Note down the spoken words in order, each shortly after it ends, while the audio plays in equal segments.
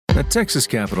At Texas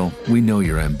Capital, we know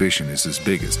your ambition is as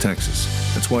big as Texas.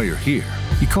 That's why you're here.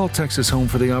 You call Texas home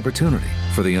for the opportunity,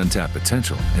 for the untapped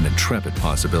potential and intrepid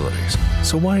possibilities.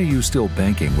 So why are you still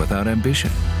banking without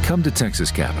ambition? Come to Texas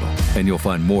Capital, and you'll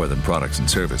find more than products and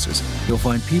services. You'll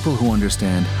find people who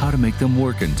understand how to make them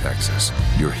work in Texas.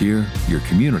 You're here, your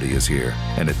community is here,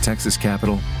 and at Texas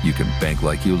Capital, you can bank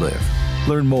like you live.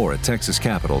 Learn more at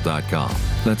texascapital.com.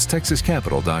 That's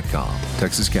texascapital.com.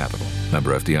 Texas Capital,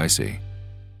 member FDIC.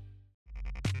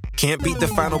 Can't beat the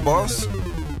final boss?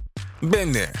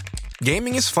 Been there.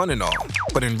 Gaming is fun and all,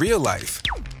 but in real life,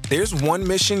 there's one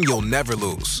mission you'll never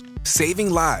lose. Saving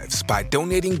lives by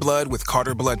donating blood with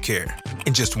Carter Blood Care.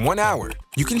 In just 1 hour,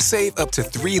 you can save up to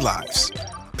 3 lives.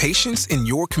 Patients in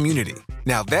your community.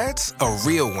 Now that's a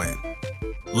real win.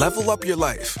 Level up your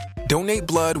life. Donate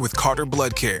blood with Carter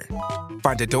Blood Care.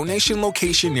 Find a donation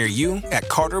location near you at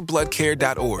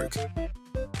carterbloodcare.org.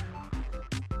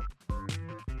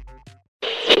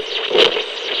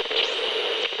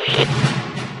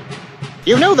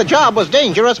 You knew the job was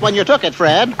dangerous when you took it,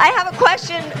 Fred. I have a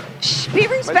question. Shh, be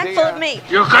respectful of me.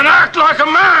 You can act like a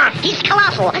man! He's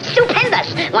colossal,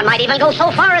 stupendous. One might even go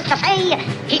so far as to say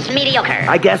he's mediocre.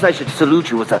 I guess I should salute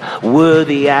you as a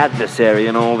worthy adversary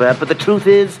and all that, but the truth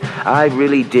is, I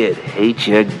really did hate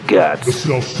your guts. The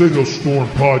Salcedo Storm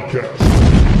Podcast.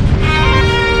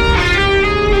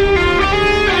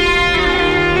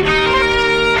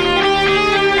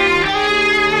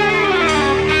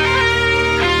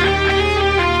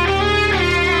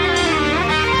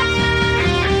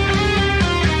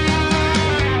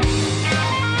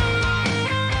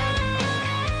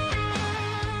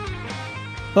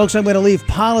 Folks, I'm going to leave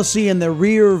policy in the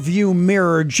rear view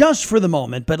mirror just for the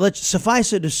moment, but let's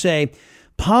suffice it to say,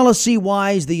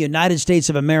 policy-wise, the United States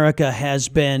of America has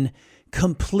been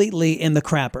completely in the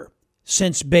crapper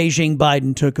since Beijing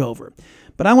Biden took over.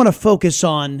 But I want to focus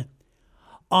on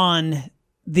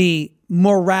the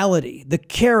morality, the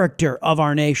character of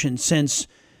our nation since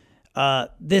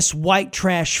this white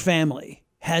trash family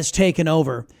has taken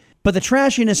over. But the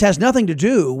trashiness has nothing to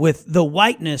do with the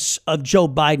whiteness of Joe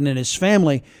Biden and his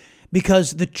family,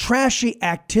 because the trashy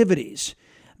activities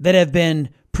that have been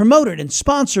promoted and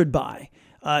sponsored by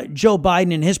Joe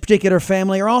Biden and his particular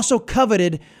family are also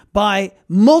coveted by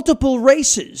multiple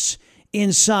races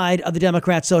inside of the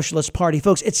Democrat Socialist Party.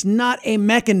 Folks, it's not a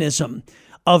mechanism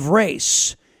of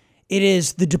race. It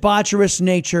is the debaucherous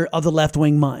nature of the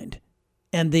left-wing mind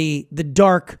and the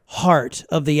dark heart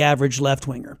of the average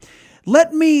left-winger.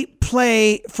 Let me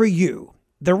play for you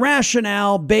the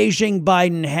rationale Beijing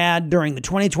Biden had during the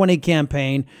 2020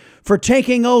 campaign for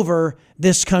taking over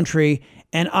this country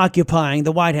and occupying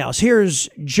the White House. Here's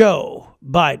Joe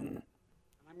Biden.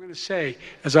 I'm going to say,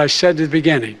 as I said at the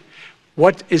beginning,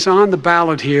 what is on the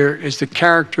ballot here is the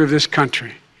character of this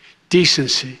country.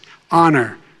 Decency,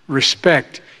 honor,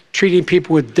 respect, treating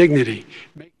people with dignity.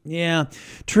 Yeah,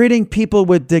 treating people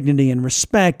with dignity and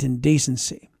respect and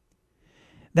decency.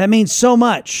 That means so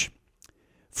much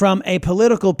from a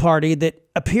political party that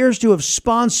appears to have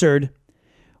sponsored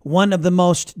one of the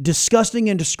most disgusting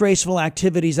and disgraceful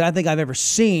activities that I think I've ever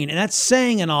seen. And that's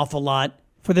saying an awful lot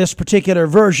for this particular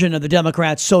version of the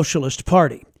Democrat Socialist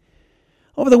Party.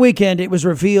 Over the weekend, it was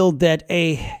revealed that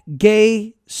a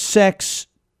gay sex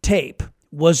tape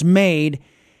was made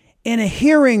in a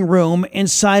hearing room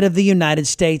inside of the United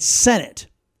States Senate.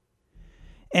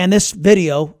 And this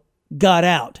video got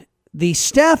out. The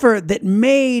staffer that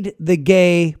made the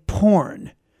gay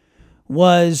porn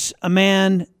was a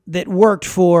man that worked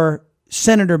for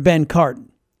Senator Ben Cardin.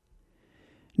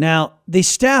 Now, the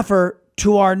staffer,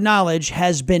 to our knowledge,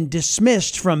 has been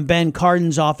dismissed from Ben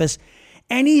Cardin's office,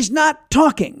 and he's not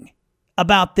talking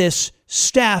about this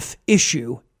staff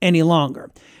issue any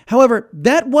longer. However,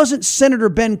 that wasn't Senator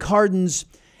Ben Cardin's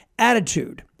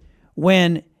attitude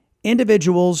when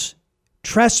individuals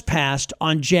trespassed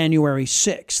on January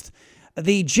 6th.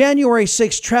 The January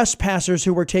 6th trespassers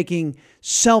who were taking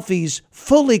selfies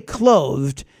fully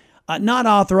clothed, not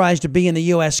authorized to be in the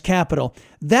U.S. Capitol,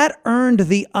 that earned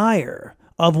the ire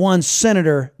of one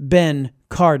Senator Ben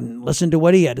Cardin. Listen to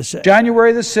what he had to say.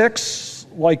 January the 6th,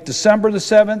 like December the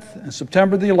 7th and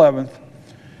September the 11th,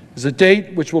 is a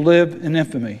date which will live in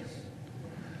infamy.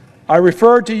 I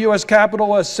refer to U.S.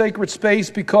 Capitol as sacred space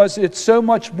because it's so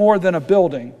much more than a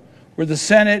building where the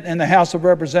Senate and the House of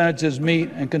Representatives meet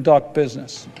and conduct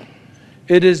business.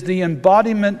 It is the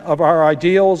embodiment of our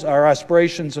ideals, our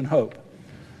aspirations, and hope,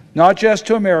 not just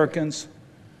to Americans,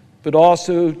 but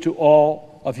also to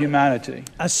all of humanity.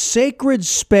 A sacred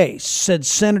space, said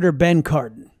Senator Ben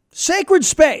Cardin. Sacred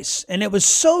space. And it was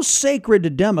so sacred to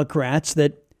Democrats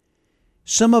that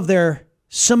some of their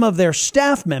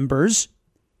staff members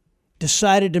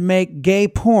decided to make gay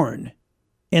porn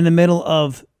in the middle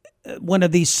of one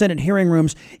of these Senate hearing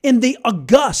rooms in the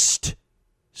august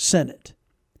Senate.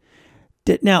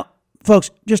 Now, folks,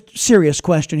 just serious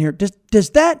question here.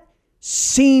 Does that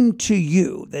seem to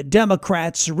you that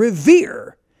Democrats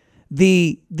revere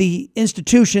the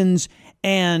institutions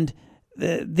and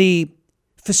the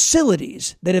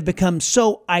facilities that have become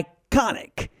so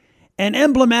iconic and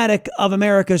emblematic of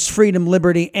America's freedom,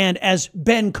 liberty, and, as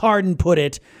Ben Cardin put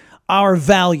it, our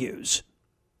values?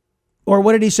 Or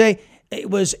what did he say? It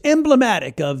was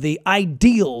emblematic of the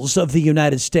ideals of the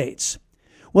United States.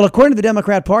 Well, according to the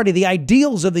Democrat Party, the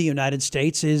ideals of the United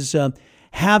States is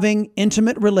having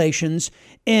intimate relations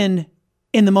in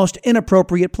the most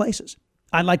inappropriate places.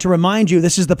 I'd like to remind you,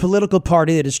 this is the political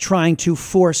party that is trying to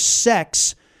force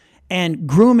sex and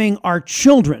grooming our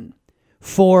children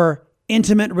for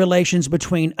intimate relations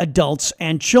between adults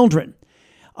and children.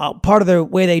 Part of the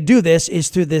way they do this is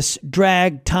through this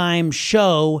drag time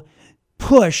show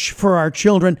push for our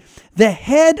children. The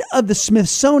head of the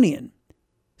Smithsonian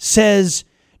says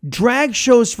drag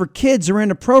shows for kids are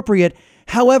inappropriate.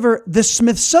 However, the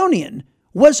Smithsonian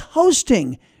was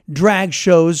hosting drag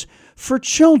shows for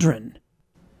children.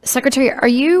 Secretary, are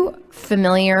you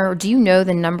familiar, or do you know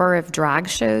the number of drag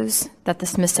shows that the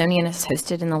Smithsonian has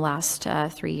hosted in the last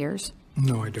 3 years?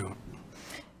 No, I don't.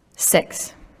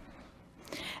 6.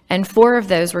 And 4 of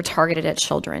those were targeted at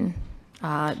children.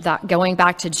 That going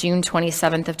back to June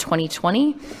 27th of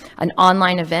 2020, an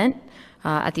online event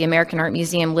at the American Art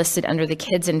Museum listed under the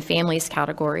Kids and Families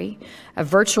category, a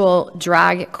virtual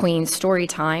drag queen story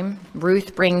time.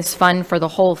 Ruth brings fun for the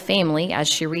whole family as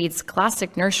she reads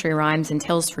classic nursery rhymes and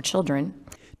tales for children.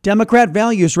 Democrat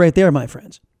values right there, my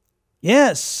friends.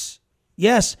 Yes.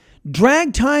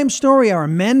 Drag time story hour,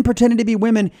 men pretending to be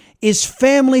women, is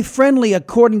family friendly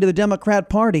according to the Democrat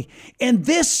Party. And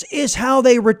this is how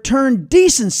they return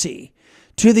decency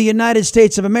to the United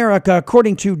States of America,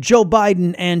 according to Joe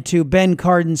Biden and to Ben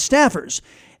Cardin staffers.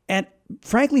 And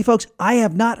frankly, folks, I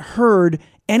have not heard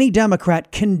any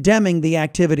Democrat condemning the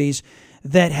activities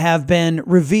that have been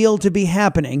revealed to be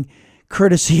happening,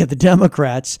 courtesy of the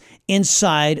Democrats,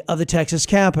 inside of the Texas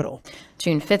Capitol.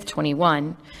 June 5th,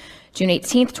 21. June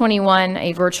 18th, 21,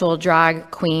 a virtual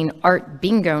drag queen art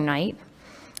bingo night.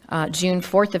 June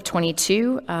 4th of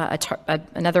 22,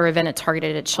 another event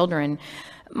targeted at children.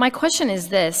 My question is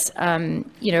this,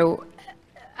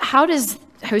 how does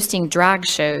hosting drag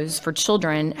shows for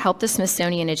children help the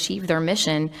Smithsonian achieve their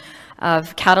mission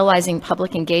of catalyzing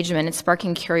public engagement and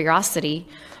sparking curiosity,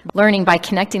 learning by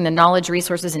connecting the knowledge,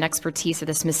 resources, and expertise of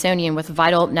the Smithsonian with a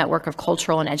vital network of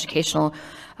cultural and educational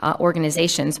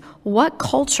organizations? What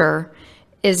culture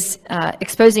is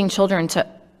exposing children to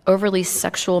overly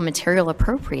sexual material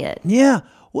appropriate? Yeah.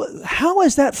 Well, how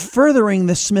is that furthering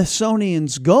the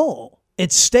Smithsonian's goal?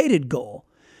 Its stated goal.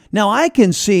 Now, I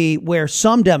can see where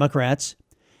some Democrats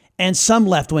and some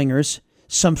left-wingers,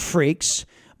 some freaks,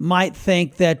 might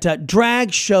think that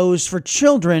drag shows for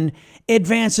children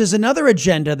advances another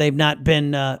agenda they've not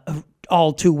been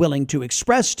all too willing to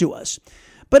express to us.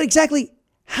 But exactly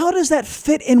how does that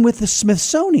fit in with the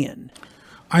Smithsonian?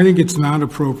 I think it's not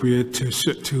appropriate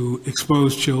to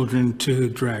expose children to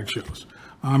drag shows.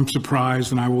 I'm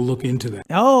surprised, and I will look into that.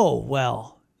 Oh,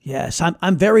 well. Yes,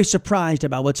 I'm very surprised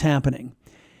about what's happening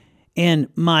in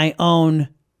my own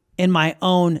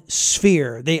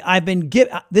sphere.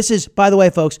 This is, by the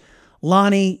way, folks,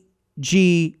 Lonnie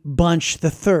G. Bunch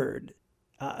III,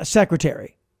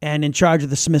 secretary and in charge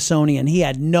of the Smithsonian. He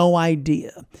had no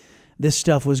idea this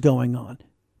stuff was going on.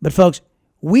 But folks,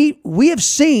 we have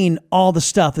seen all the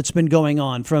stuff that's been going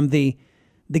on, from the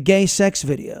gay sex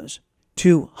videos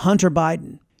to Hunter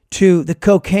Biden to the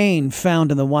cocaine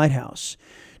found in the White House,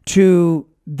 to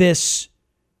this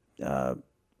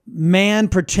man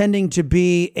pretending to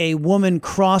be a woman,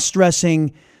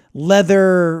 cross-dressing,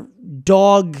 leather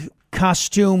dog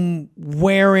costume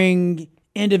wearing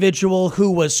individual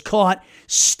who was caught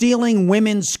stealing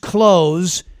women's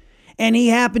clothes. And he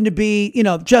happened to be,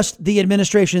 just the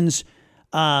administration's,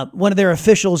 one of their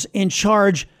officials in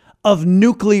charge of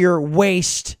nuclear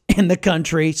waste in the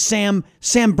country, Sam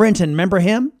Brinton. Remember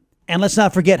him? And let's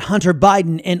not forget Hunter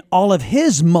Biden and all of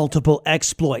his multiple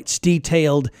exploits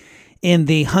detailed in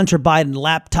the Hunter Biden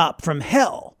laptop from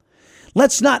hell.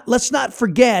 Let's not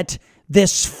forget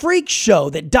this freak show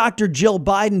that Dr. Jill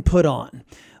Biden put on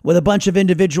with a bunch of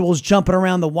individuals jumping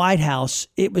around the White House.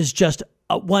 It was just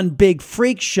one big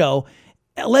freak show,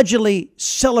 allegedly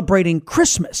celebrating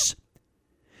Christmas.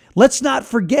 Let's not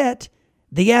forget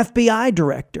the FBI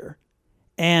director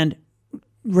and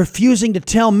refusing to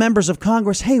tell members of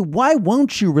Congress, hey, why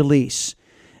won't you release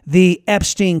the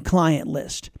Epstein client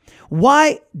list?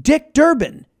 why Dick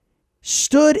Durbin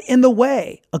stood in the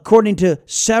way, according to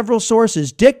several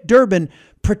sources. Dick Durbin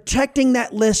protecting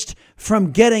that list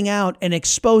from getting out and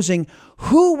exposing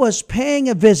who was paying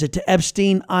a visit to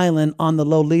Epstein Island on the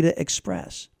Lolita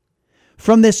Express.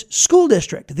 From this school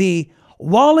district, the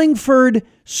Wallingford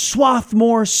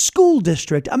Swarthmore School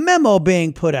District, a memo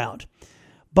being put out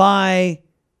by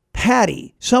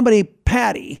Patty,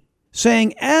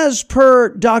 saying, as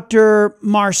per Dr.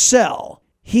 Marcel,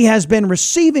 he has been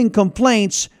receiving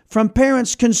complaints from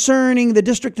parents concerning the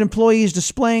district employees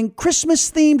displaying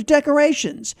Christmas-themed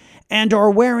decorations and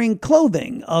or wearing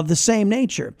clothing of the same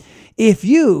nature. If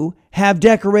you have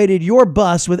decorated your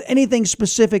bus with anything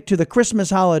specific to the Christmas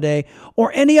holiday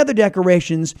or any other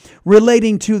decorations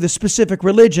relating to the specific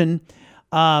religion,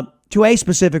 to a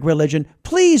specific religion,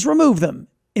 please remove them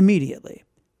immediately.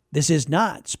 This is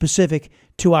not specific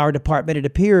to our department. It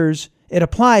applies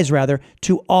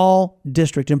to all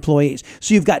district employees.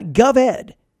 So you've got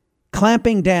GovEd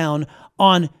clamping down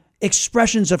on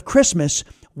expressions of Christmas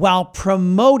while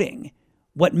promoting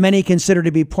what many consider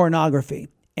to be pornography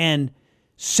and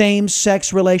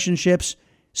same-sex relationships,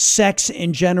 sex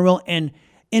in general, and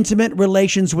intimate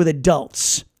relations with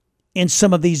adults in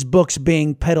some of these books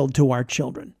being peddled to our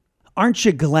children. Aren't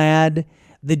you glad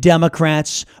the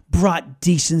Democrats brought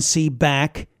decency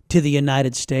back to the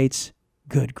United States?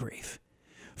 Good grief.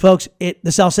 Folks,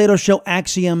 the Salcedo Show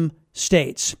axiom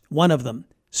states, one of them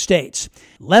states,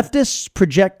 leftists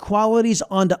project qualities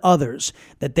onto others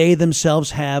that they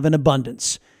themselves have in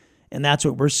abundance. And that's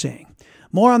what we're seeing.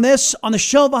 More on this on the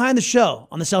show behind the show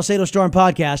on the Salcedo Storm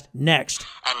Podcast next.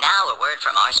 And now a word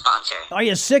from our sponsor. Are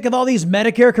you sick of all these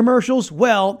Medicare commercials?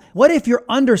 Well, what if you're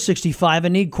under 65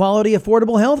 and need quality,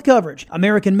 affordable health coverage?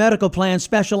 American Medical Plan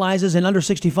specializes in under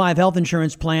 65 health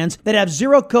insurance plans that have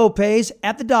zero copays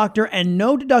at the doctor and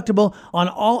no deductible on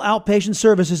all outpatient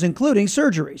services, including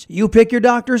surgeries. You pick your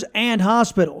doctors and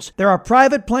hospitals. There are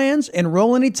private plans,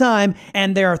 enroll anytime,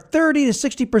 and they're 30 to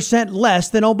 60% less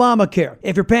than Obamacare.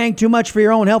 If you're paying too much for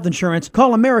your own health insurance,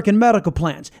 call American Medical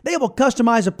Plans. They will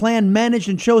customize a plan managed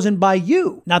and chosen by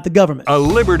you, not the government. A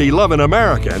liberty-loving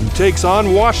American takes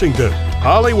on Washington,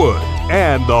 Hollywood,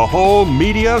 and the whole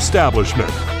media establishment.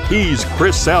 He's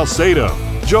Chris Salcedo.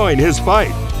 Join his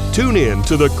fight. Tune in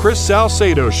to The Chris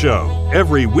Salcedo Show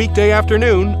every weekday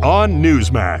afternoon on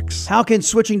Newsmax. How can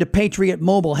switching to Patriot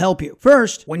Mobile help you?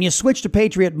 First, when you switch to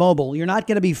Patriot Mobile, you're not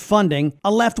going to be funding a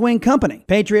left-wing company.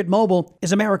 Patriot Mobile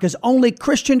is America's only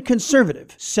Christian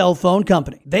conservative cell phone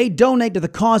company. They donate to the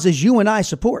causes you and I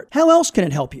support. How else can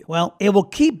it help you? Well, it will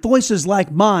keep voices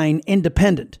like mine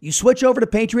independent. You switch over to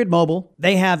Patriot Mobile.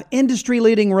 They have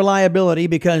industry-leading reliability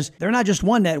because they're not just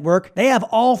one network. They have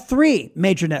all three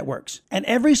major networks. And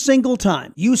every single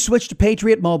time you switch to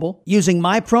Patriot Mobile using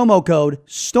my promo code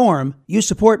STORM, you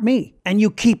support me and you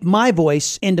keep my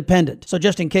voice independent. So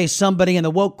just in case somebody in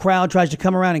the woke crowd tries to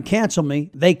come around and cancel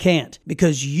me, they can't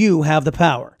because you have the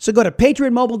power. So go to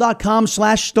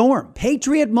patriotmobile.com/storm,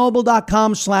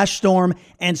 patriotmobile.com/storm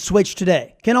and switch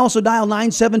today. Can also dial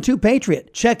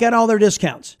 972-PATRIOT. Check out all their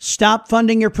discounts. Stop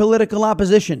funding your political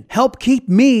opposition. Help keep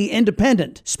me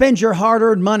independent. Spend your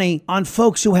hard-earned money on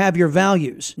folks who have your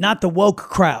values, not the woke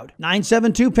crowd.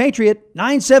 972-PATRIOT,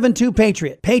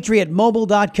 972-PATRIOT,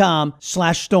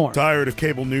 patriotmobile.com/storm. Tired of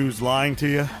cable news lying to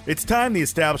you? It's time the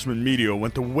establishment media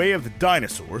went the way of the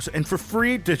dinosaurs and for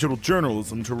free digital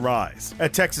journalism to rise.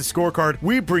 At Texas Scorecard,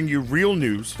 we bring you real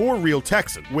news for real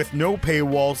Texans with no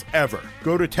paywalls ever.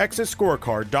 Go to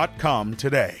TexasScorecard.com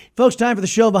today. Folks, time for the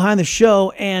show behind the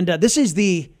show, and this is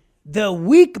the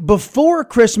week before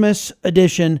Christmas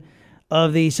edition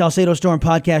of the Salcedo Storm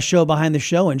Podcast show behind the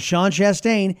show, and Sean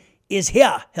Chastain is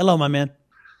here. Hello, my man.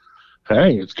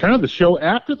 Hey, it's kind of the show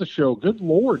after the show. Good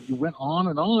Lord, you went on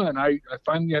and on, and I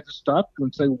finally had to stop you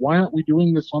and say, why aren't we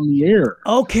doing this on the air?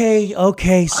 Okay.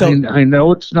 So I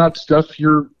know it's not stuff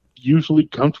you're usually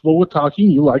comfortable with talking.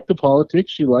 You like the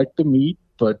politics, you like the meat,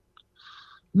 but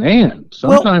man,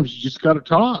 sometimes you just got to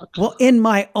talk. Well, in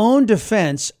my own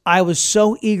defense, I was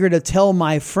so eager to tell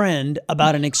my friend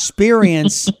about an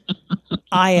experience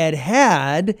I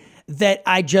had that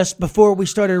I just, before we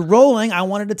started rolling, I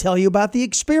wanted to tell you about the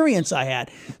experience I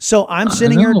had. So I'm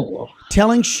sitting here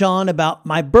telling Sean about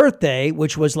my birthday,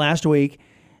 which was last week.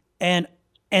 And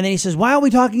then he says, why are we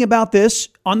talking about this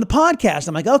on the podcast?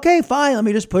 I'm like, okay, fine. Let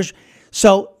me just push.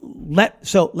 So let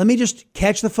me just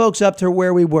catch the folks up to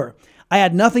where we were. I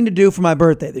had nothing to do for my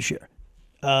birthday this year.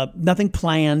 Nothing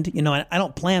planned. You know, I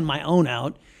don't plan my own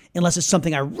out unless it's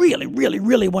something I really, really,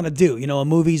 really want to do. You know, a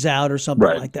movie's out or something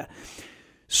like that.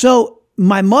 So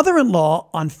my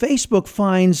mother-in-law on Facebook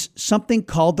finds something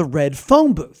called the Red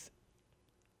Phone Booth.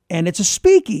 and it's a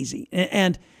speakeasy.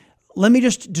 And let me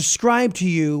just describe to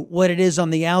you what it is on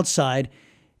the outside.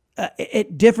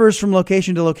 It differs from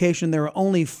location to location. There are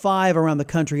only 5 around the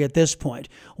country at this point.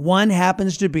 One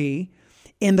happens to be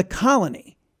in the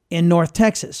Colony in North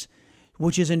Texas,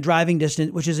 which is in driving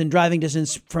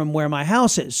distance from where my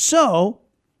house is. So,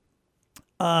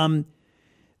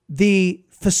 the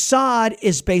facade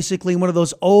is basically one of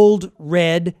those old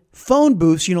red phone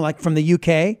booths, like from the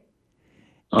UK.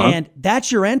 And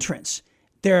that's your entrance.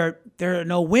 There are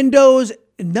no windows,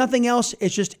 nothing else.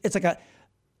 It's like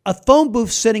a phone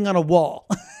booth sitting on a wall,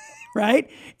 right?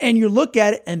 And you look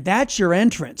at it and that's your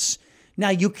entrance. Now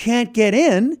you can't get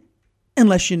in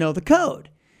unless you know the code.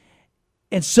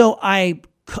 And so I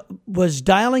was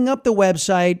dialing up the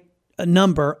website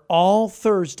number all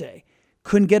Thursday.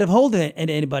 Couldn't get a hold of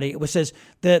anybody. It says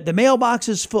the mailbox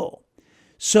is full.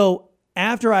 So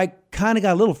after I kind of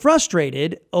got a little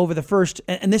frustrated over the first,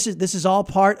 and this is all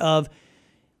part of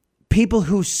people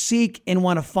who seek and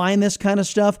want to find this kind of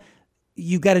stuff.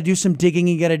 You got to do some digging.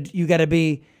 You got to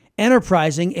be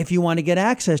enterprising if you want to get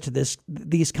access to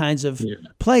these kinds of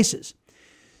places.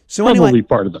 So probably anyway,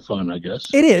 part of the fun, I guess.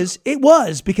 It is. It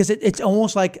was, because it's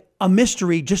almost like a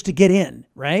mystery just to get in,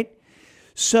 right?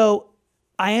 So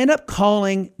I end up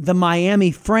calling the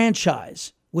Miami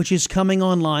franchise, which is coming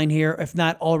online here, if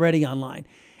not already online.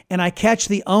 And I catch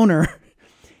the owner.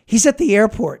 He's at the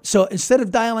airport. So instead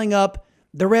of dialing up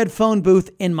the red phone booth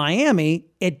in Miami,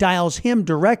 it dials him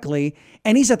directly.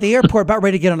 And he's at the airport about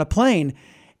ready to get on a plane.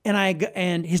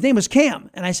 And his name was Cam.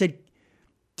 And I said,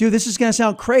 dude, this is going to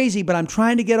sound crazy, but I'm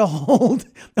trying to get a hold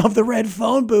of the red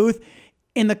phone booth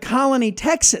in the Colony,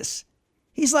 Texas.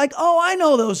 He's like, oh, I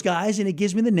know those guys. And he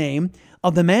gives me the name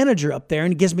of the manager up there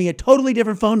and he gives me a totally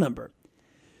different phone number.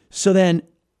 So then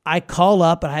I call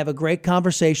up and I have a great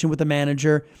conversation with the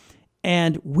manager,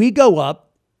 and we go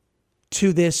up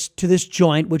to this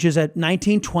joint, which is a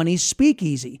 1920s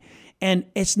speakeasy. And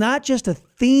it's not just a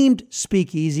themed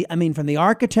speakeasy. I mean, from the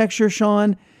architecture,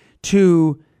 Sean,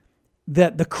 to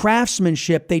the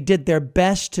craftsmanship, they did their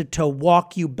best to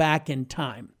walk you back in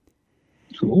time.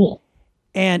 Cool.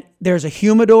 And there's a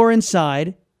humidor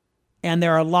inside, and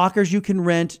there are lockers you can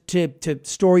rent to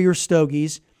store your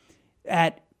stogies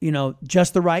at,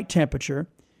 just the right temperature.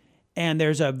 And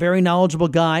there's a very knowledgeable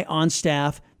guy on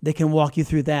staff that can walk you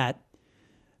through that.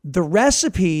 The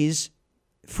recipes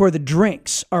for the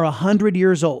drinks are 100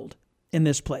 years old in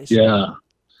this place. Yeah.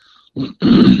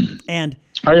 And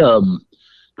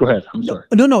go ahead. I'm sorry.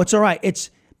 No, it's all right. It's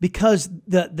because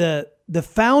the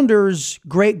founder's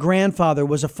great grandfather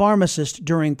was a pharmacist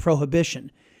during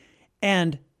Prohibition,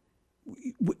 and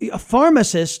a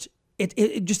pharmacist.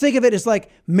 Just think of it as like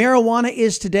marijuana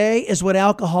is today is what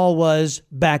alcohol was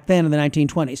back then in the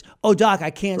 1920s. Oh, doc,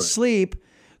 I can't sleep.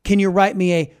 Can you write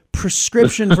me a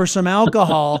prescription for some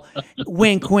alcohol?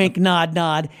 Wink, wink, nod,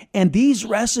 nod. And these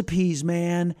recipes,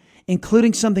 man,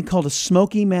 including something called a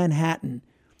Smoky Manhattan,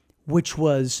 which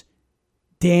was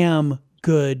damn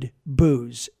good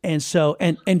booze. And so,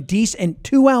 and decent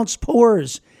 2-ounce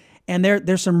pours. And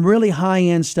there's some really high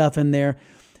end stuff in there.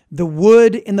 The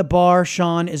wood in the bar,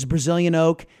 Sean, is Brazilian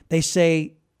oak. They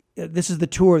say, this is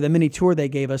the mini tour they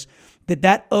gave us,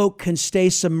 that oak can stay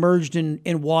submerged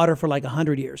in water for like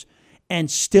 100 years and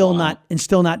still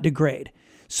not degrade.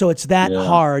 So it's that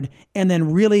hard. And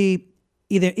then really,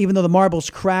 even though the marble's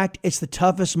cracked, it's the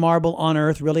toughest marble on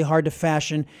earth, really hard to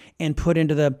fashion and put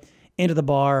into the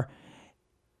bar.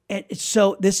 And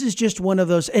so this is just one of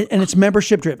those, and it's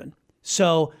membership driven.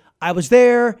 So I was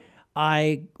there.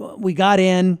 We got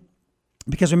in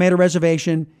because we made a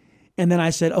reservation, and then I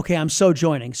said, okay, I'm so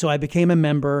joining. So I became a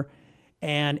member,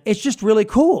 and it's just really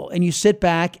cool. And you sit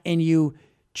back and you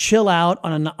chill out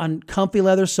on comfy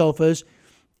leather sofas,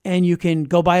 and you can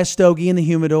go buy a stogie in the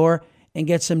humidor and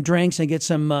get some drinks and get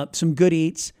some good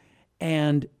eats.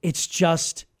 And it's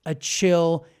just a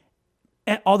chill.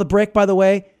 And all the brick, by the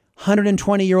way,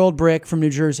 120-year-old brick from New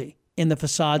Jersey in the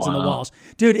facades and the walls.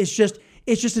 Dude, it's just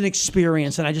an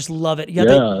experience, and I just love it.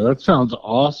 That sounds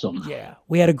awesome. Yeah,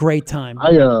 we had a great time.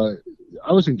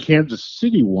 I was in Kansas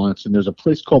City once, and there's a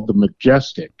place called the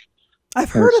Majestic. I've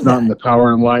heard of that. It's not in the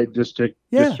Power and Light district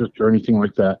or anything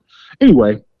like that.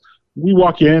 Anyway, we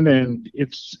walk in, and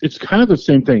it's kind of the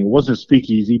same thing. It wasn't a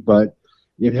speakeasy, but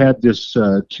it had this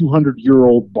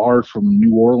 200-year-old bar from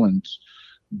New Orleans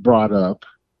brought up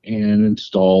and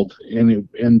installed,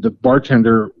 and the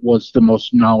bartender was the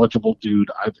most knowledgeable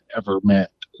dude I've ever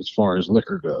met as far as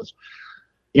liquor goes.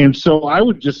 And so I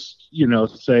would just,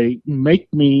 say,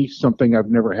 make me something I've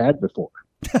never had before.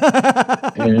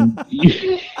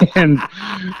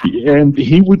 and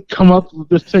he would come up with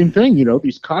the same thing,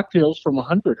 these cocktails from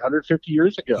 150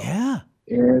 years ago. Yeah.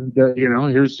 And,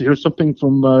 here's something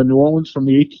from New Orleans from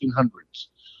the 1800s.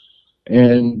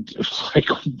 And it's like,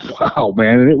 wow,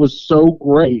 man. And it was so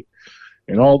great.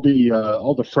 And all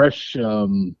the fresh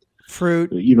fruit,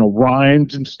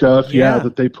 rinds and stuff,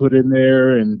 that they put in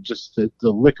there, and just the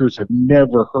liquors I've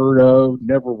never heard of,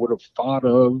 never would have thought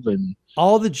of, and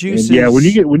all the juices. And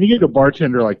when you get a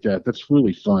bartender like that, that's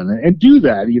really fun. And do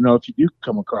that, if you do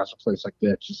come across a place like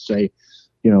that, just say,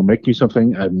 make me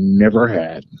something I've never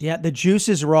had. Yeah, the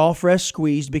juices were all fresh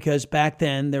squeezed because back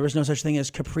then there was no such thing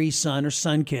as Capri Sun or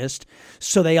Sunkist,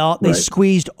 so they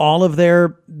squeezed all of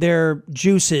their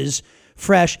juices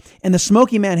fresh. And the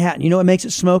smoky Manhattan, what makes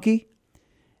it smoky?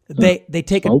 They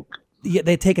take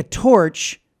a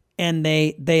torch and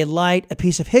they light a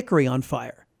piece of hickory on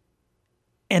fire,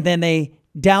 and then they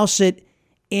douse it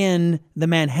in the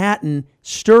Manhattan,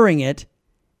 stirring it,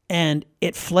 and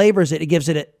it flavors it. It gives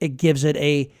it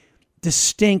a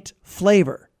distinct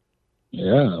flavor.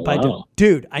 Yeah, wow.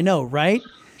 Dude, I know, right?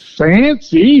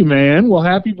 Fancy, man. Well,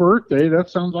 happy birthday. That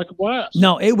sounds like a blast.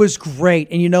 No, it was great.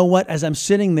 And you know what? As I'm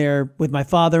sitting there with my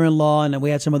father-in-law, and we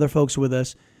had some other folks with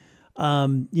us,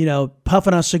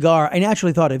 puffing a cigar, I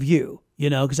naturally thought of you,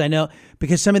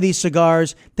 because some of these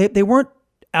cigars, they weren't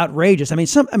outrageous. I mean,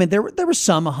 there were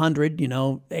some 100,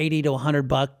 $80 to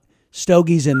 $100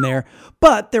 stogies in there,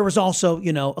 but there was also,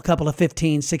 a couple of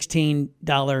 $15,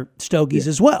 $16 stogies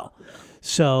as well.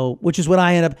 So, which is what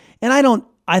I end up, and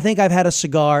I think I've had a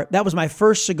cigar. That was my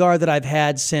first cigar that I've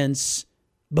had since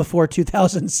before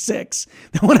 2006.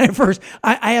 When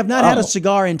I have not had a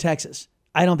cigar in Texas.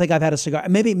 I don't think I've had a cigar.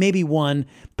 Maybe one,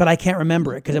 but I can't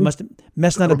remember it because it must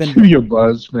not have been. That'll give you a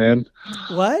buzz, man.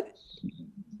 What?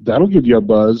 That'll give you a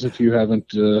buzz if you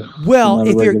haven't. Well,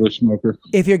 if you're a regular smoker,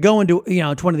 if you're going to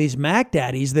to one of these Mac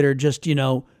Daddies that are just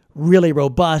really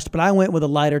robust, but I went with a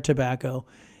lighter tobacco.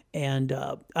 And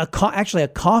actually a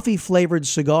coffee flavored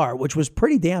cigar, which was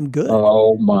pretty damn good.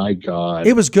 Oh my God!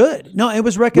 It was good. No, it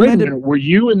was recommended. Wait a minute. Were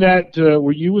you in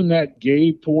that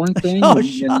gay porn thing in the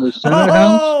Senate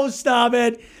House? Oh, stop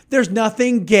it! There's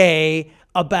nothing gay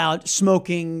about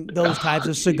smoking those types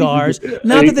of cigars.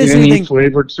 Not that there's anything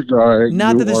flavored cigar.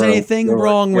 Not that there's anything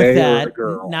wrong with that.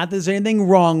 Not that there's anything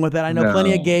wrong with that. I know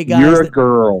plenty of gay guys. You're a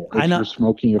girl if you're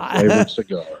smoking a flavored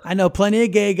cigar. I know plenty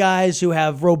of gay guys who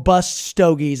have robust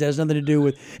stogies. That has nothing to do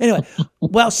with. Anyway,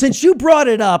 well, since you brought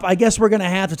it up, I guess we're going to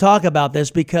have to talk about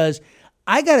this because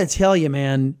I got to tell you,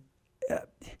 man,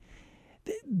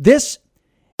 this.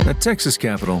 At Texas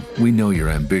Capital, we know your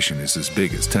ambition is as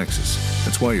big as Texas.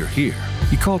 That's why you're here.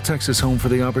 You call Texas home for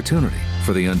the opportunity,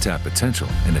 for the untapped potential,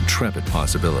 and intrepid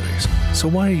possibilities. So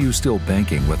why are you still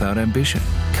banking without ambition?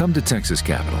 Come to Texas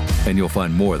Capital, and you'll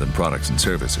find more than products and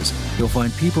services. You'll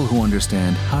find people who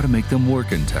understand how to make them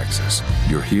work in Texas.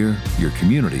 You're here, your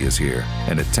community is here,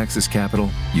 and at Texas Capital,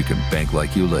 you can bank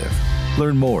like you live.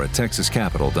 Learn more at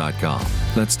texascapital.com.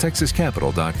 That's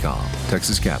texascapital.com.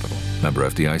 Texas Capital, member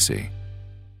FDIC.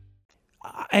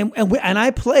 And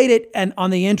I played it on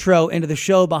the intro into the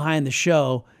show behind the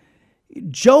show.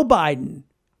 Joe Biden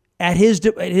at his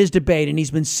debate, and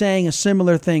he's been saying a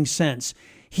similar thing since.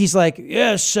 He's like,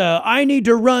 yes, I need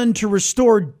to run to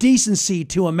restore decency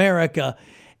to America.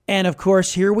 And of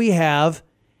course, here we have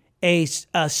a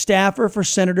staffer for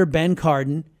Senator Ben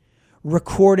Cardin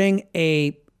recording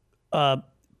a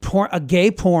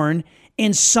gay porn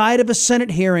inside of a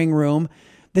Senate hearing room.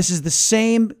 This is the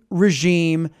same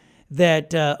regime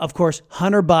that, of course,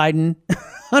 Hunter Biden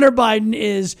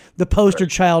is the poster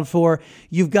child for.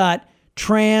 You've got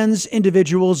trans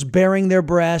individuals bearing their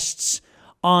breasts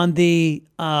on the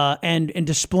and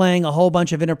displaying a whole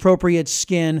bunch of inappropriate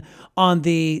skin on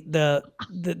the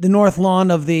north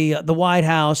lawn of the White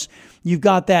House. You've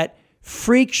got that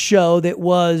freak show that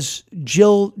was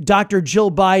Dr.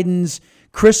 Jill Biden's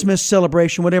Christmas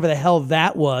celebration, whatever the hell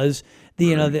that was.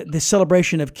 The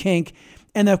celebration of kink.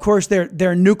 And of course,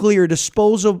 their nuclear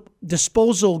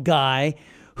disposal guy,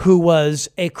 who was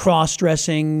a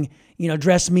cross-dressing,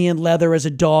 dress me in leather as a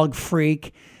dog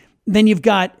freak. Then you've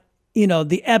got,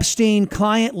 the Epstein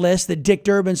client list that Dick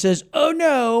Durbin says, oh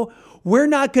no, we're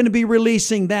not going to be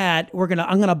releasing that. I'm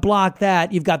going to block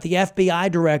that. You've got the FBI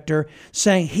director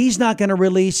saying he's not going to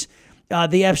release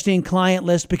the Epstein client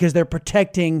list because they're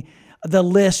protecting the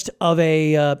list of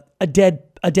a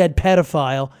dead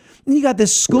pedophile. And you got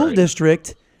this school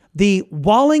district, the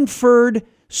Wallingford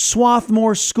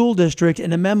Swarthmore School District,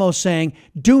 in a memo saying,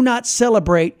 do not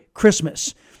celebrate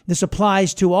Christmas. This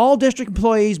applies to all district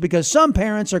employees because some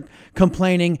parents are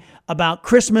complaining about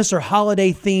Christmas or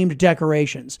holiday-themed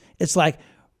decorations. It's like,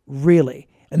 Really.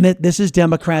 And this is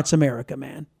Democrats' America,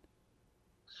 man.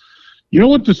 You know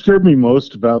what disturbed me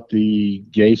most about the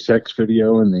gay sex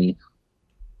video in the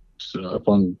up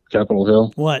on Capitol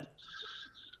Hill? What?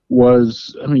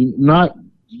 Was, I mean,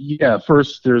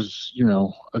 first there's,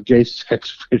 a gay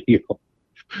sex video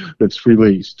that's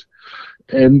released.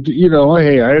 And,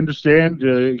 hey, I understand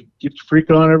get your freak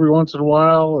on every once in a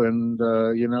while and,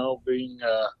 being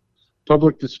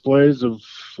public displays of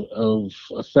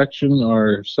affection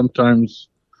are sometimes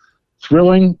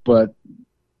thrilling, but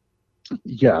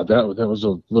yeah, that was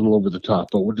a little over the top.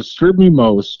 But what disturbed me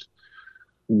most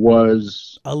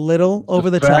was a little over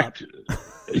the top.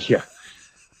 Yeah.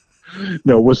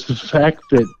 No, was the fact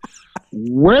that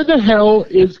where the hell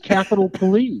is Capitol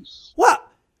Police?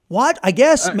 What? I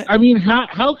guess. I mean,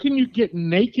 how can you get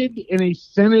naked in a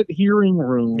Senate hearing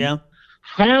room,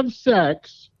 have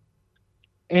sex,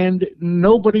 and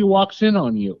nobody walks in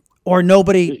on you? Or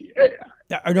nobody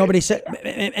said,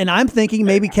 and I'm thinking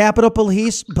maybe Capitol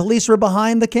Police were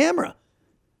behind the camera.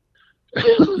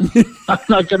 I'm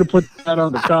not going to put that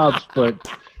on the cops,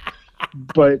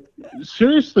 but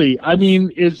seriously, I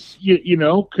mean,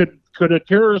 could a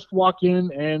terrorist walk in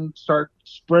and start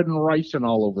spreading ricin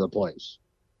all over the place?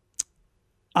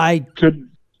 Could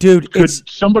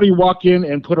somebody walk in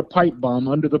and put a pipe bomb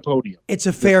under the podium? It's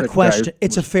a fair question.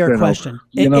 It's a fair question.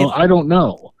 I don't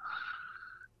know.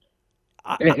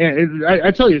 And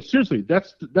I tell you, seriously,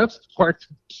 that's the part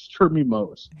that disturbed me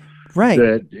most. Right.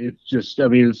 That it's just, I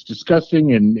mean, it's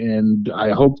disgusting, and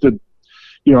I hope that,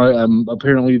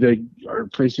 apparently they are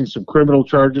facing some criminal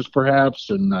charges perhaps,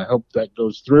 and I hope that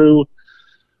goes through.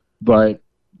 But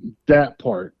that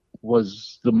part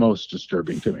was the most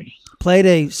disturbing to me. Played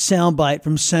a soundbite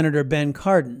from Senator Ben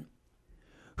Cardin,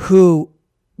 who,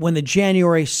 when the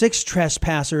January 6th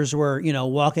trespassers were,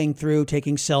 walking through,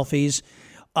 taking selfies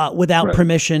without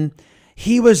permission,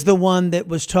 he was the one that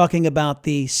was talking about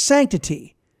the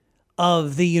sanctity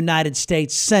of the United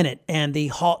States Senate and the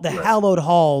hallowed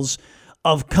halls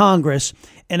of Congress.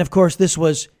 And of course, this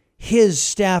was his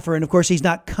staffer. And of course, he's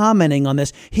not commenting on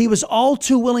this. He was all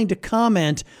too willing to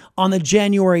comment on the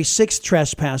January 6th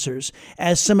trespassers,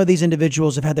 as some of these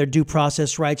individuals have had their due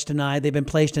process rights denied. They've been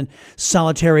placed in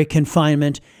solitary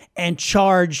confinement and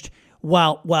charged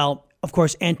while of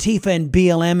course, Antifa and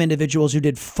BLM individuals who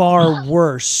did far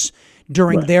worse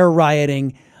during their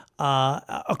rioting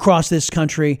across this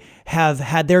country have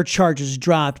had their charges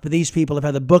dropped, but these people have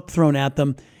had the book thrown at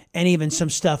them and even some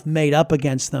stuff made up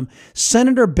against them.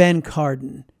 Senator Ben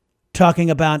Cardin talking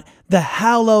about the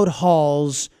hallowed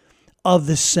halls of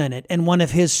the Senate, and one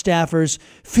of his staffers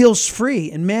feels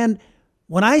free. And man,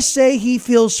 when I say he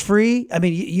feels free, I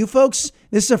mean, you folks,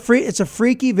 it's a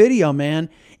freaky video, man,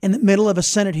 in the middle of a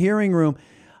Senate hearing room.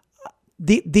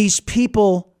 These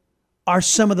people are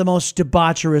some of the most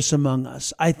debaucherous among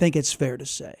us. I think it's fair to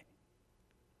say.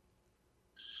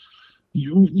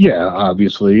 Yeah,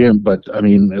 obviously. But I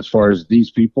mean, as far as these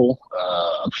people,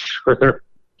 I'm sure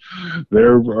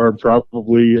there are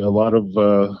probably a lot of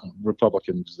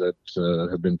Republicans that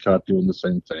have been caught doing the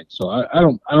same thing. So I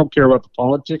don't care about the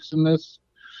politics in this.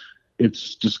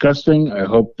 It's disgusting. I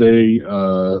hope they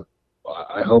are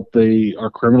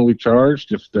criminally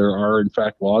charged if there are in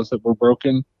fact laws that were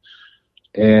broken.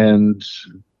 And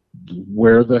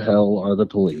where the hell are the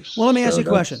police? Well, let me ask you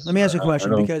a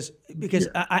question. Because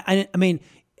I mean,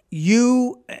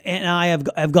 you and I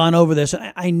have gone over this.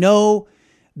 I know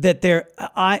that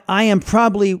I am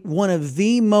probably one of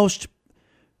the most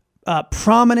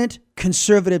prominent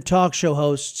conservative talk show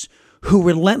hosts who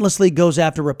relentlessly goes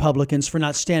after Republicans for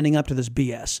not standing up to this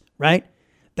BS. Right?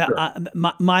 Sure.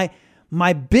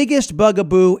 My biggest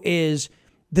bugaboo is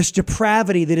this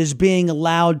depravity that is being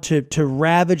allowed to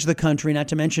ravage the country, not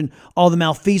to mention all the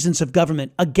malfeasance of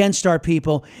government against our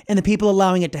people, and the people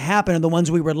allowing it to happen are the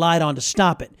ones we relied on to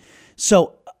stop it.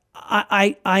 So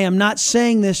I am not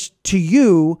saying this to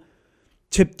you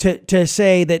to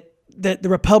say that the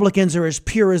Republicans are as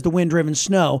pure as the wind-driven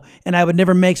snow, and I would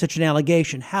never make such an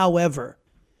allegation. However,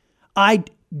 I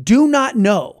do not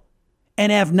know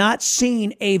and have not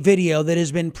seen a video that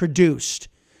has been produced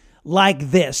like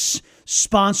this,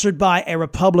 sponsored by a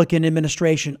Republican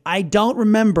administration. I don't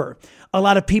remember a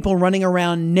lot of people running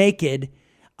around naked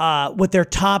with their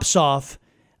tops off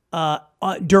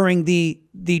during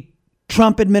the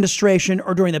Trump administration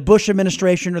or during the Bush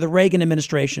administration or the Reagan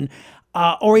administration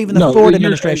or even the Ford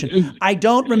administration. I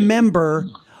don't remember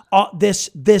this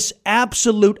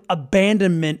absolute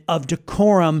abandonment of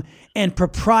decorum and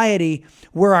propriety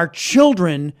where our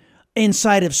children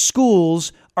inside of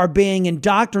schools are being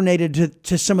indoctrinated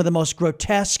to some of the most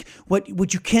grotesque,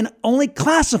 what you can only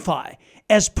classify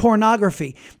as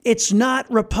pornography. It's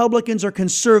not Republicans or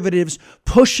conservatives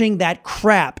pushing that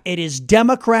crap. It is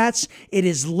Democrats. It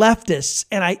is leftists.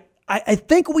 And I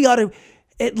think we ought to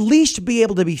at least be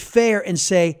able to be fair and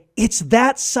say it's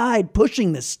that side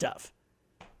pushing this stuff.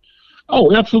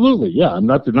 Oh, absolutely. Yeah, I'm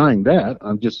not denying that.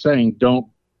 I'm just saying don't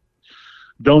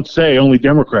say only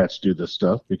Democrats do this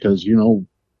stuff, because,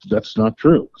 that's not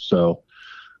true. So,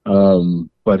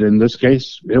 but in this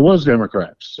case, it was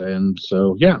Democrats. And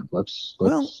so, yeah, let's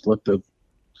let the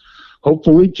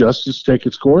hopefully justice take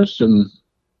its course. And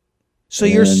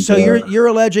you're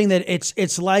alleging that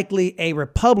it's likely a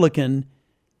Republican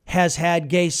has had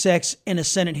gay sex in a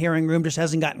Senate hearing room, just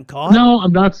hasn't gotten caught? No,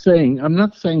 I'm not saying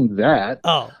that.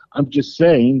 Oh. I'm just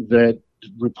saying that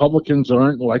Republicans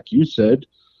aren't, like you said,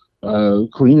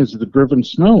 clean as the driven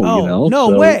snow. Oh,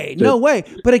 no way.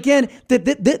 But again,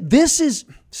 this is,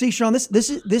 see, Sean,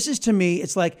 this is to me,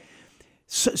 it's like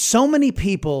so many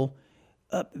people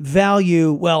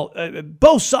value,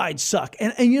 both sides suck.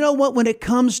 And you know what, when it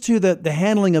comes to the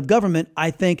handling of government,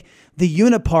 I think the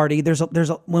uniparty, there's a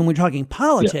when we're talking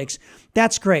politics,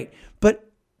 that's great.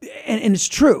 But, and it's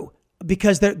true,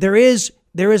 because there is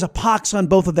a pox on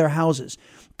both of their houses.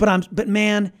 But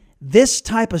man, this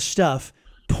type of stuff,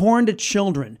 porn to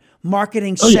children,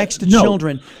 marketing sex to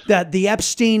children, the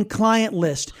Epstein client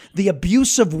list, the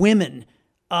abuse of women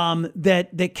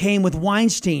that came with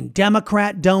Weinstein,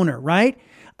 Democrat donor, right?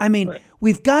 I mean,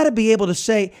 we've got to be able to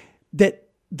say that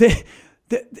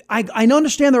I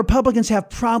understand the Republicans have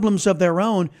problems of their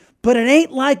own, but it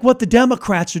ain't like what the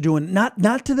Democrats are doing.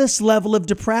 Not to this level of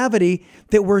depravity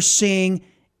that we're seeing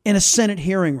in a Senate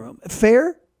hearing room.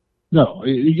 Fair? No,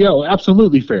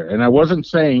 absolutely fair. And I wasn't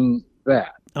saying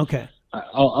that. Okay.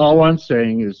 All I'm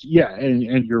saying is,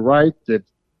 and you're right that,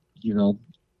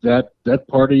 that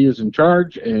party is in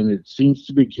charge, and it seems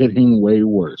to be getting way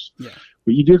worse. Yeah.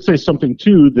 But you did say something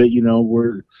too that,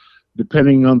 we're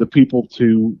depending on the people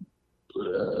to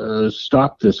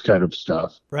stop this kind of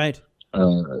stuff. Right. I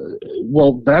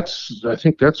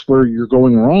think that's where you're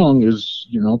going wrong is,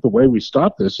 the way we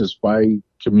stop this is by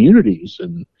communities,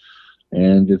 and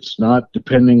it's not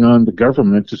depending on the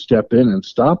government to step in and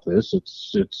stop this.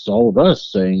 It's all of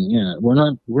us saying, we're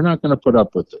not going to put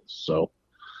up with this. So,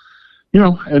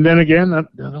 and then again, that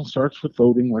all starts with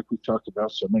voting, like we've talked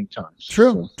about so many times.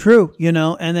 True.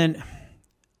 And then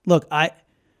look,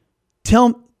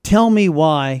 tell me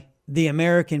why the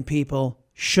American people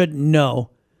should know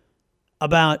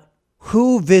about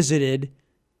who visited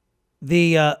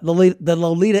the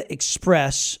Lolita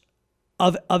Express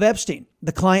of Epstein,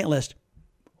 the client list.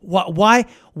 Why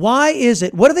is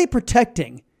it? What are they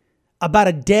protecting about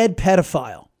a dead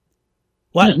pedophile?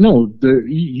 What? No,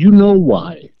 you know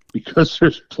why? Because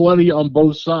there's plenty on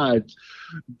both sides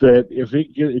that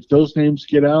if those names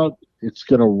get out, it's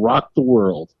going to rock the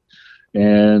world,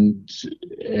 and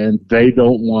they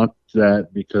don't want that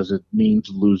because it means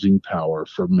losing power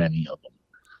for many of them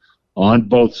on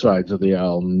both sides of the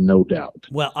aisle, no doubt.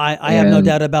 Well, I have no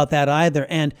doubt about that either.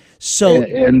 And so,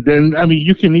 and then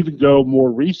you can even go more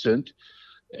recent.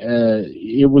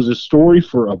 It was a story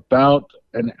for about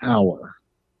an hour.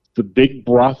 The big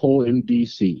brothel in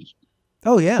D.C.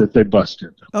 Oh, yeah. That they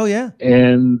busted. Oh, yeah.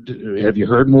 And have you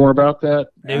heard more about that?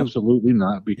 No. Absolutely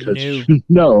not, because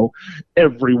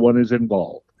everyone is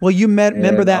involved. Well, you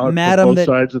remember that madam on both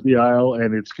sides of the aisle,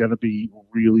 and it's going to be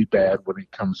really bad when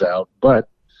it comes out. But,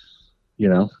 it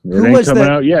ain't coming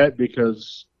out yet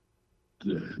because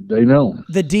they know.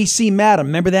 The D.C. madam,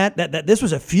 remember that this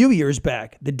was a few years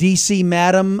back. The D.C.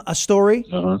 madam story.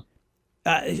 Uh-huh.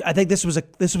 I think this was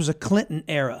a Clinton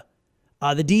era.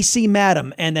 The D.C.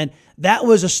 madam, and then that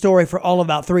was a story for all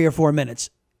about 3 or 4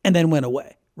 minutes, and then went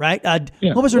away. Right?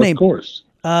 What was her name? Of course.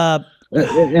 And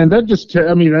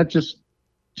that just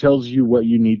tells you what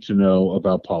you need to know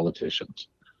about politicians.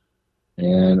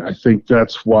 And I think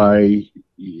that's why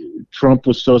Trump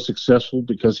was so successful,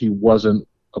 because he wasn't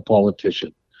a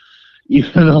politician.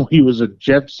 Even though he was a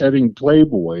jet-setting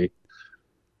playboy,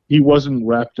 he wasn't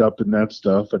wrapped up in that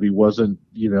stuff, and he wasn't,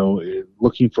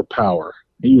 looking for power.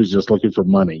 He was just looking for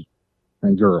money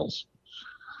and girls.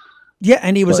 Yeah,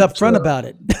 and he was upfront about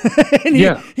it. And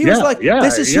he was like,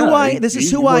 "This is who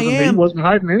I am." He wasn't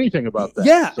hiding anything about that.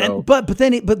 Yeah, so. But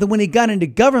then when he got into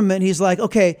government, he's like,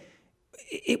 "Okay,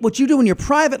 what you do in your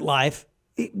private life,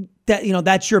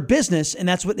 that's your business, and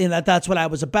that's what I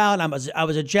was about. I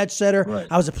was a jet setter. Right.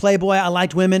 I was a playboy. I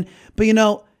liked women.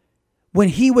 But when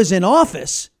he was in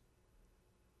office,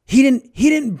 he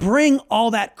didn't bring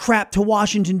all that crap to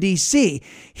Washington D.C.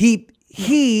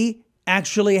 He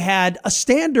actually had a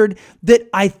standard that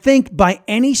I think by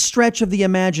any stretch of the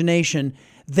imagination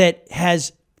that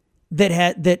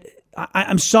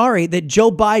I'm sorry that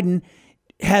Joe Biden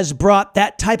has brought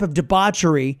that type of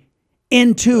debauchery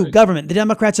into government. The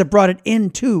Democrats have brought it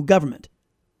into government.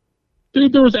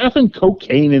 Dude, there was effing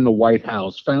cocaine in the White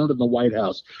House, found in the White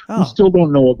House. Oh. We still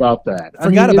don't know about that.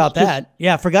 Forgot about that.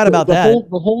 Yeah, forgot about that.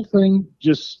 The whole thing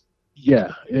just,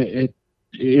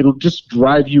 it'll just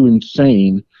drive you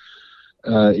insane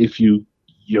if you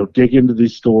dig into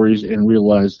these stories and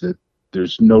realize that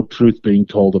there's no truth being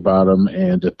told about them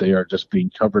and that they are just being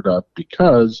covered up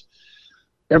because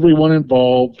everyone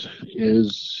involved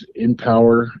is in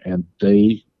power and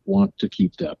they want to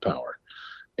keep that power.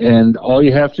 And all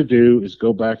you have to do is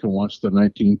go back and watch the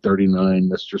 1939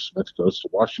 Mr. Smith Goes to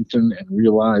Washington and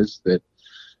realize that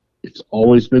it's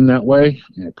always been that way,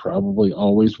 and it probably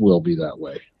always will be that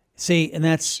way. See, and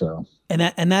that's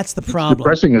that's the problem. It's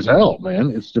depressing as hell,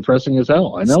 man. It's depressing as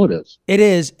hell. I know it is. It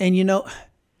is, and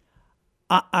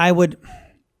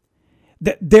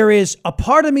there is a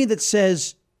part of me that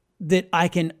says that I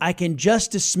can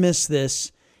just dismiss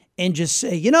this and just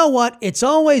say, you know what, it's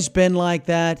always been like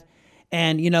that.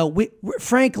 And,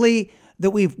 frankly,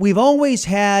 that we've always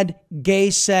had gay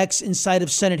sex inside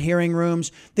of Senate hearing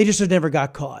rooms. They just have never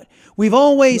got caught. We've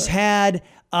always had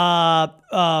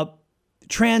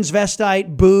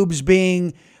transvestite boobs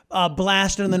being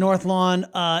blasted on the North Lawn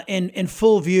in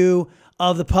full view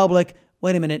of the public.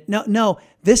 Wait a minute. No,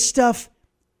 this stuff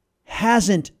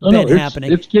hasn't been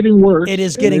happening. It's getting worse. It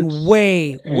is getting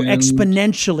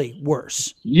exponentially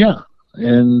worse. Yeah.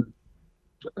 And,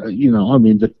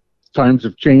 the times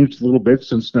have changed a little bit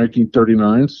since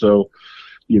 1939. So,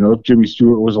 if Jimmy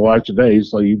Stewart was alive today,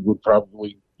 so he would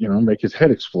probably, make his head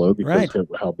explode because of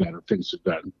how bad things have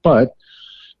gotten. But,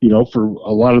 for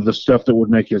a lot of the stuff that would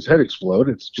make his head explode,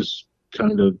 it's just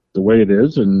kind of the way it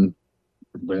is, and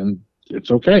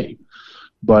it's okay.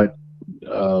 But,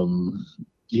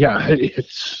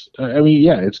 it's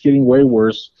getting way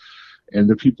worse, and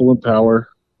the people in power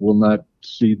will not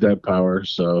cede that power.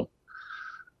 So,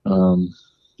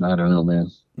 I don't know,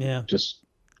 man. Yeah. Just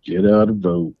get out and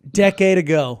vote. Decade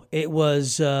ago, it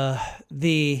was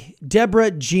the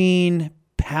Deborah Jean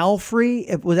Palfrey.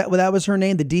 That was her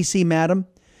name, the D.C. madam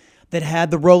that had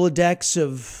the Rolodex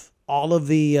of all of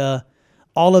the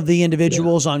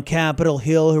individuals on Capitol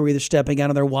Hill who were either stepping out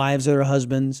on their wives or their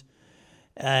husbands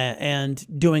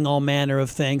and doing all manner of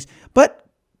things. But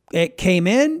it came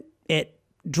in, it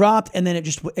dropped, and then it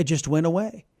just went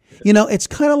away. It's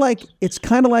kind of like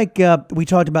we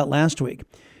talked about last week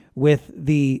with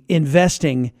the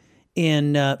investing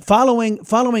in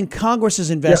following Congress's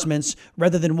investments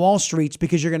rather than Wall Street's,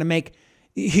 because you're going to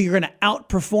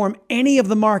outperform any of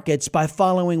the markets by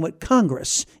following what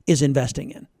Congress is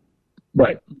investing in.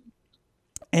 Right.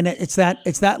 And it's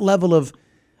that level of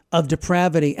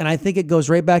depravity, and I think it goes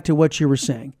right back to what you were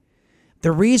saying.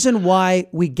 The reason why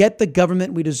we get the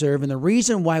government we deserve, and the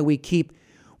reason why we keep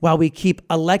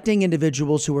electing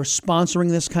individuals who are sponsoring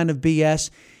this kind of BS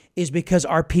is because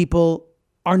our people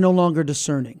are no longer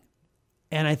discerning.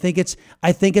 And I think it's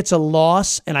a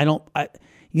loss. And I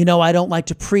don't like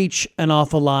to preach an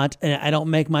awful lot, and I don't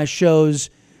make my shows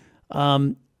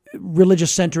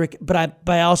religious centric, but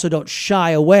I also don't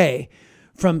shy away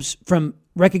from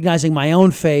recognizing my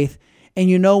own faith. And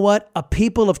you know what? A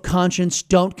people of conscience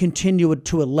don't continue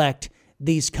to elect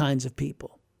these kinds of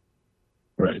people.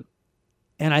 Right.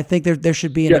 And I think there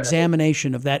should be an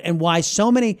examination of that, and why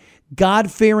so many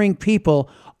God-fearing people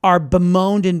are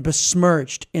bemoaned and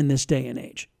besmirched in this day and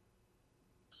age.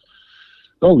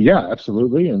 Oh yeah,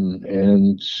 absolutely.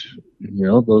 And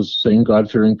those same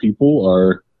God-fearing people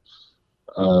are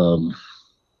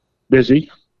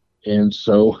busy, and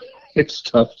so it's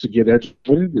tough to get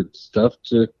educated. It's tough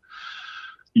to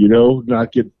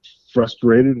not get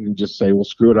frustrated and just say, well,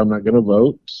 screw it, I'm not going to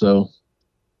vote. So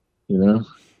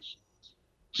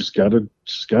just gotta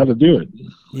do it.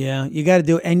 Yeah, you got to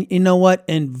do it. And you know what?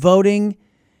 And voting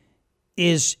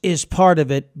is part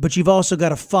of it, but you've also got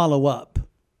to follow up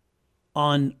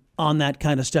on that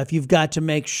kind of stuff. You've got to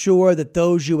make sure that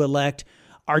those you elect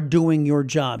are doing your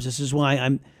jobs. This is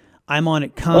why I'm on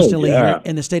it constantly here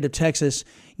in the state of Texas.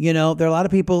 There are a lot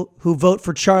of people who vote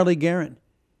for Charlie Guerin,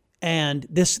 and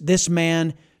this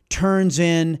man turns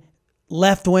in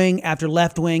left wing after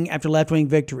left wing after left wing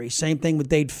victory. Same thing with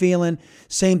Dade Phelan.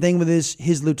 Same thing with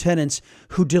his lieutenants,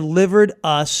 who delivered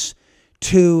us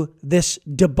to this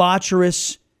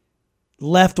debaucherous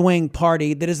left wing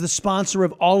party that is the sponsor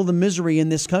of all of the misery in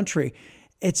this country.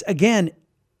 It's, again,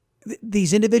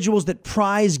 these individuals that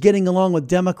prize getting along with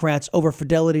Democrats over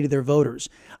fidelity to their voters.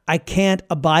 I can't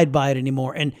abide by it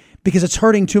anymore, and because it's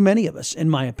hurting too many of us, in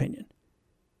my opinion.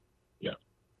 Yeah.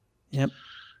 Yep.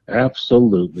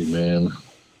 Absolutely, man.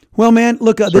 Well, man,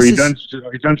 look, so are you done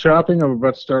shopping? I'm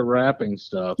about to start wrapping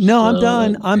stuff. No, I'm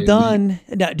done. I'm done.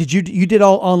 Now, you did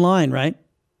all online, right?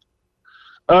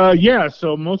 Yeah.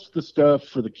 So most of the stuff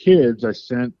for the kids I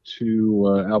sent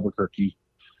to Albuquerque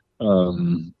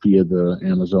via the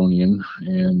Amazonian,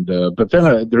 and but then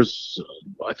I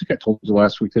think I told you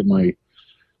last week that my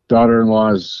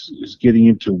daughter-in-law is getting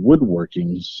into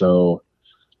woodworking, so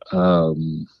I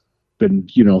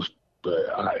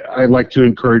like to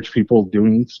encourage people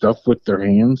doing stuff with their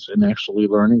hands and actually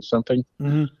learning something.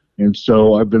 Mm-hmm. And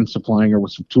so I've been supplying her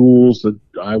with some tools that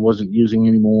I wasn't using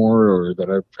anymore, or that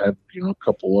I've had, a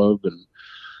couple of,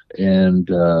 and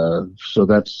so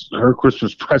that's her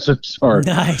Christmas presents are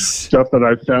nice stuff that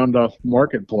I found off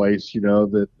Marketplace. And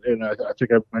I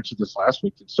think I mentioned this last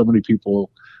week, that so many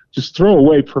people just throw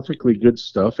away perfectly good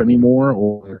stuff anymore,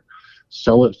 or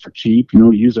sell it for cheap.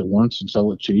 Use it once and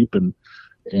sell it cheap, and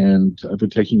I've been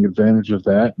taking advantage of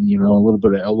that. And a little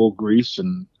bit of elbow grease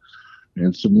and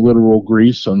some literal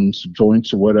grease on some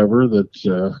joints or whatever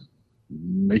that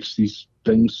makes these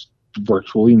things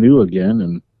virtually new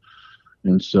again.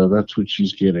 And so that's what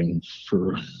she's getting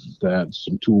for that,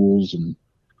 some tools and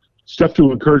stuff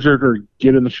to encourage her to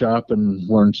get in the shop and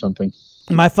learn something.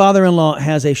 My father-in-law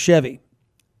has a Chevy,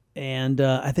 and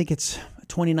I think it's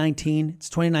 2019. It's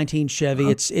 2019 Chevy.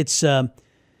 It's the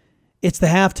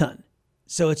half ton.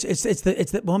 So it's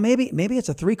the well, maybe it's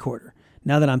a 3/4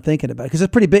 now that I'm thinking about it, because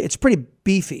it's pretty big. It's pretty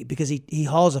beefy because he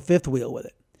hauls a fifth wheel with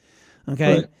it.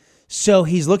 Okay. Right. So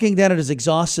he's looking down at his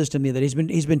exhaust system that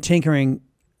he's been tinkering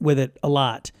with it a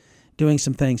lot, doing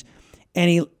some things.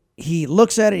 And he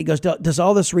looks at it, he goes, does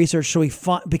all this research, so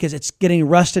because it's getting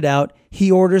rusted out,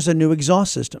 he orders a new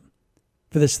exhaust system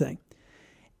for this thing.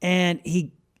 And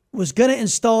he was going to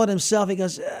install it himself. He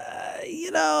goes,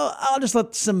 I'll just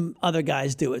let some other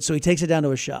guys do it. So he takes it down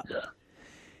to a shop. Yeah.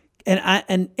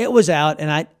 And it was out,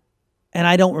 and I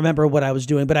don't remember what I was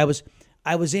doing, but I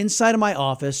was inside of my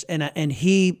office, and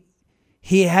he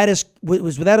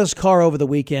was without his car over the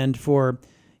weekend for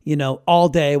all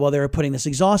day while they were putting this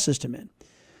exhaust system in.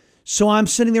 So I'm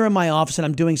sitting there in my office and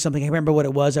I'm doing something. I remember what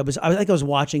it was. I think I was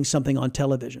watching something on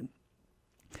television,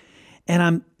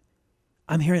 and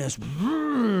I'm hearing this,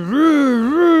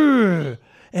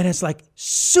 and it's like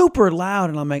super loud.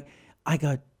 And I'm like, I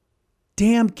go,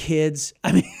 damn kids.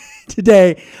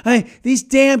 These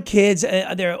damn kids,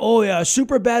 they're,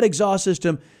 super bad exhaust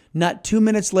system. Not 2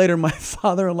 minutes later, my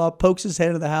father-in-law pokes his head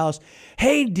into the house.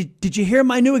 Hey, did you hear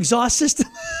my new exhaust system?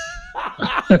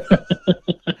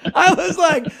 I was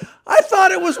like, I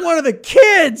thought it was one of the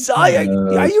kids. Are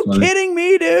you kidding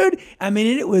me, dude?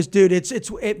 It was, dude.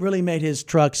 It really made his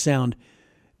truck sound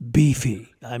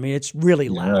beefy. It's really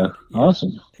loud. Yeah,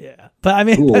 awesome. Yeah,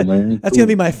 but cool, that's gonna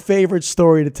be my favorite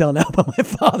story to tell now about my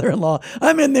father-in-law.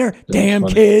 I'm in there, that's damn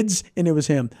funny. Kids, and it was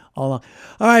him all along.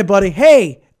 All right, buddy.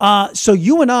 Hey. So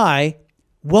you and I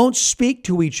won't speak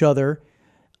to each other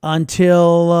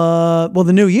until,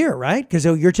 the new year, right? Because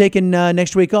you're taking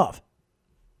next week off.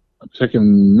 I'm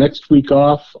taking next week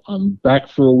off. I'm back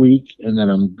for a week, and then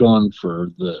I'm gone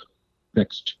for the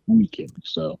next weekend.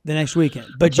 So the next weekend.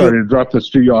 But sorry to drop this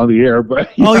to you on the air,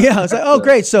 but yeah. Oh yeah, I was like,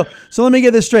 great. So let me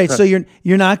get this straight. So you're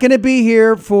not going to be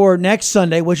here for next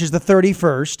Sunday, which is the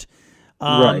 31st,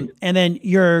 right? And then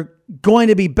you're going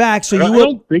to be back, so I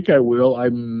don't think I will. I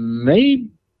may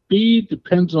be,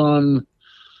 depends on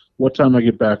what time I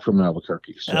get back from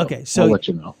Albuquerque. So okay, so I'll let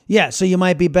you know. Yeah, so you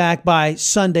might be back by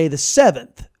Sunday the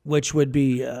 7th, which would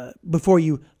be before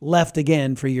you left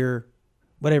again for your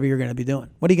whatever you're going to be doing.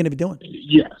 What are you going to be doing?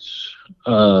 Yes,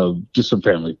 just some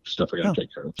family stuff I got to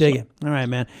take care of. Dig it. All right,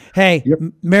 man. Hey,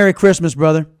 Merry Christmas,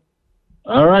 brother.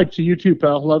 All right, to you too,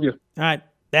 pal. Love you. All right,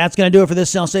 that's going to do it for this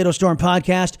Salcedo Storm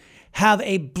podcast. Have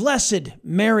a blessed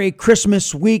Merry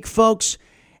Christmas week, folks.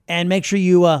 And make sure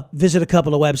you visit a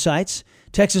couple of websites,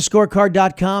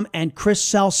 TexasScorecard.com and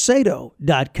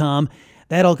ChrisSalcedo.com.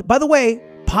 By the way,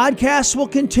 podcasts will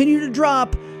continue to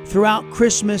drop throughout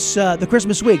Christmas, the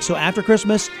Christmas week. So after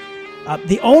Christmas,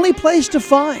 the only place to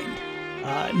find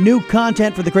new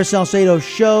content for the Chris Salcedo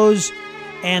shows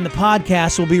and the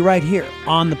podcasts will be right here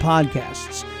on the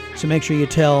podcasts. So make sure you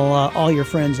tell all your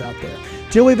friends out there.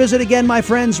 Till we visit again, my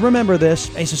friends, remember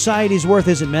this: a society's worth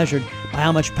isn't measured by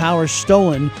how much power is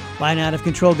stolen by an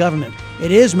out-of-control government.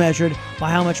 It is measured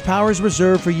by how much power is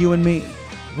reserved for you and me,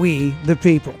 we the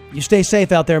people. You stay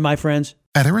safe out there, my friends.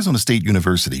 At Arizona State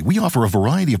University, we offer a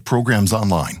variety of programs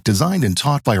online, designed and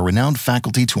taught by a renowned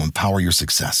faculty to empower your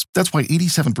success. That's why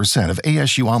 87% of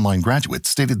ASU online graduates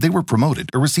stated they were promoted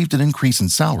or received an increase in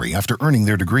salary after earning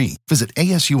their degree. Visit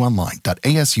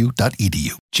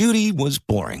asuonline.asu.edu. Judy was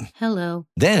boring. Hello.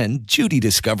 Then Judy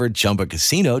discovered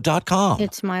ChumbaCasino.com.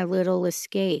 It's my little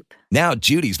escape. Now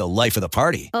Judy's the life of the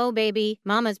party. Oh, baby,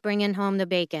 mama's bringing home the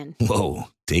bacon. Whoa,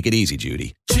 take it easy,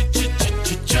 Judy.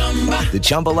 The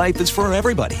Chumba life is for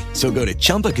everybody. So go to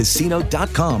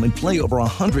ChumbaCasino.com and play over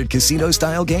 100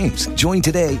 casino-style games. Join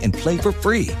today and play for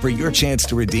free for your chance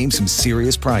to redeem some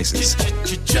serious prizes.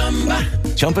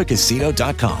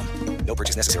 ChumbaCasino.com. No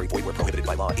purchase necessary. Void where prohibited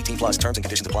by law. 18 plus terms and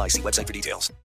conditions apply. See website for details.